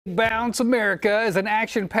Bounce America is an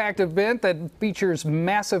action-packed event that features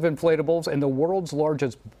massive inflatables and the world's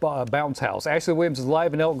largest bounce house. Ashley Williams is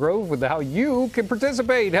live in Elk Grove with how you can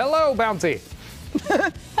participate. Hello, Bouncy.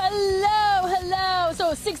 Hello.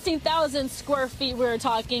 So 16,000 square feet we're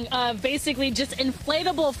talking of, basically just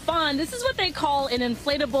inflatable fun. This is what they call an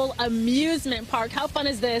inflatable amusement park. How fun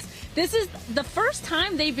is this? This is the first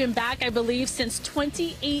time they've been back, I believe, since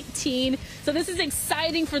 2018. So this is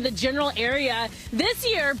exciting for the general area. This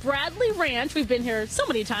year, Bradley Ranch, we've been here so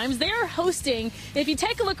many times, they are hosting. If you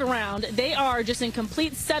take a look around, they are just in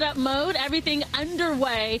complete setup mode, everything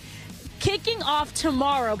underway. Kicking off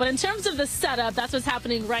tomorrow, but in terms of the setup, that's what's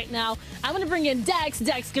happening right now. I'm going to bring in Dex.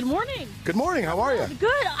 Dex, good morning. Good morning. How are you?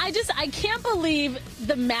 Good. I can't believe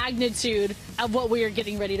the magnitude of what we are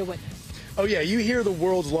getting ready to witness. Oh yeah, you hear the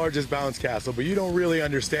world's largest bounce castle, but you don't really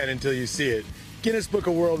understand until you see it. Guinness Book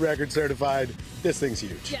of World Records certified. This thing's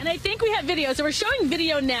huge. Yeah, and I think we have video. So we're showing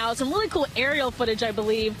video now, some really cool aerial footage, I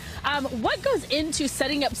believe. What goes into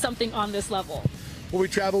setting up something on this level? Well, we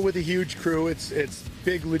travel with a huge crew. It's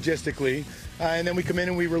big logistically, and then we come in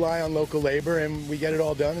and we rely on local labor and we get it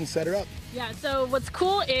all done and set her up. Yeah, so what's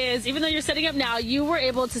cool is, even though you're setting up now, you were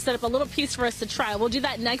able to set up a little piece for us to try. We'll do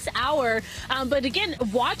that next hour. But again,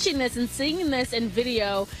 watching this and seeing this in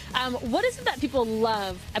video, what is it that people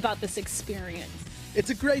love about this experience? It's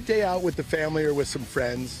a great day out with the family or with some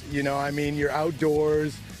friends. You know, I mean, you're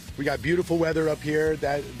outdoors. We got beautiful weather up here.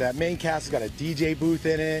 That main castle's got a DJ booth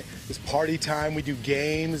in it. It's party time. We do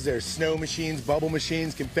games. There's snow machines, bubble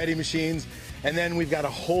machines, confetti machines, and then we've got a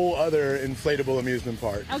whole other inflatable amusement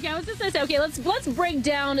park. Okay, I was just gonna say, okay, let's break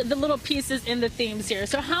down the little pieces in the themes here.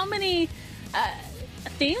 So how many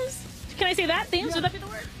themes? Can I say that? Themes? Yeah. Would that be the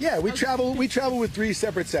word? Yeah, we travel with 3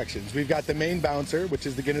 separate sections. We've got the main bouncer, which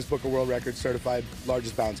is the Guinness Book of World Records certified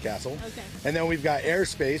largest bounce castle. Okay. And then we've got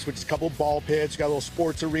airspace, which is a couple ball pits, got a little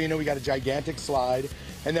sports arena, we got a gigantic slide.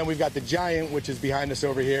 And then we've got the giant, which is behind us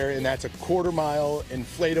over here, and that's a quarter-mile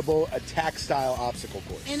inflatable attack-style obstacle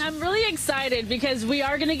course. And I'm really excited because we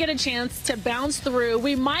are going to get a chance to bounce through.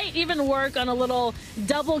 We might even work on a little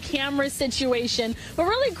double camera situation. But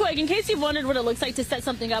really quick, in case you've wondered what it looks like to set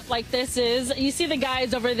something up like this is, you see the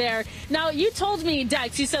guys over there. Now, you told me,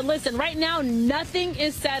 Dex, you said, listen, right now nothing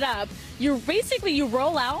is set up. You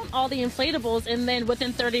roll out all the inflatables, and then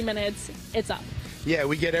within 30 minutes, it's up. Yeah,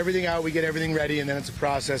 we get everything out, we get everything ready, and then it's a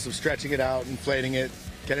process of stretching it out, inflating it,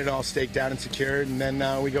 getting it all staked down and secured, and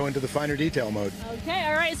then we go into the finer detail mode. Okay,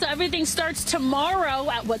 all right, so everything starts tomorrow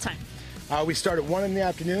at what time? We start at 1 in the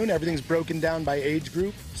afternoon. Everything's broken down by age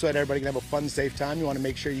group so that everybody can have a fun, safe time. You want to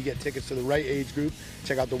make sure you get tickets to the right age group.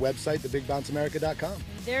 Check out the website, thebigbounceamerica.com.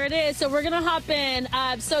 There it is. So we're going to hop in.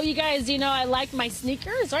 So you guys, you know, I like my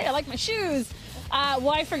sneakers, right? I like my shoes.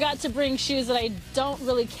 Well, I forgot to bring shoes that I don't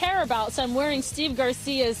really care about, so I'm wearing Steve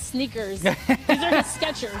Garcia's sneakers. These are his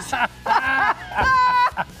Skechers.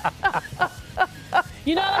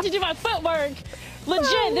 You know, I like to do my footwork.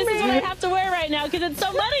 Legit, this is what I have to wear right now because it's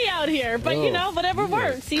so muddy out here. But, you know, whatever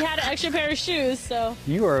works. He had an extra pair of shoes, so.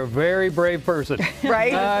 You are a very brave person.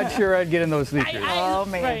 Right? Not sure I'd get in those sneakers. Oh,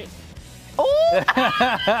 man. Right. Oh!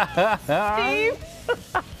 Steve!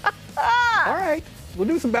 All right, we'll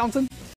do some bouncing.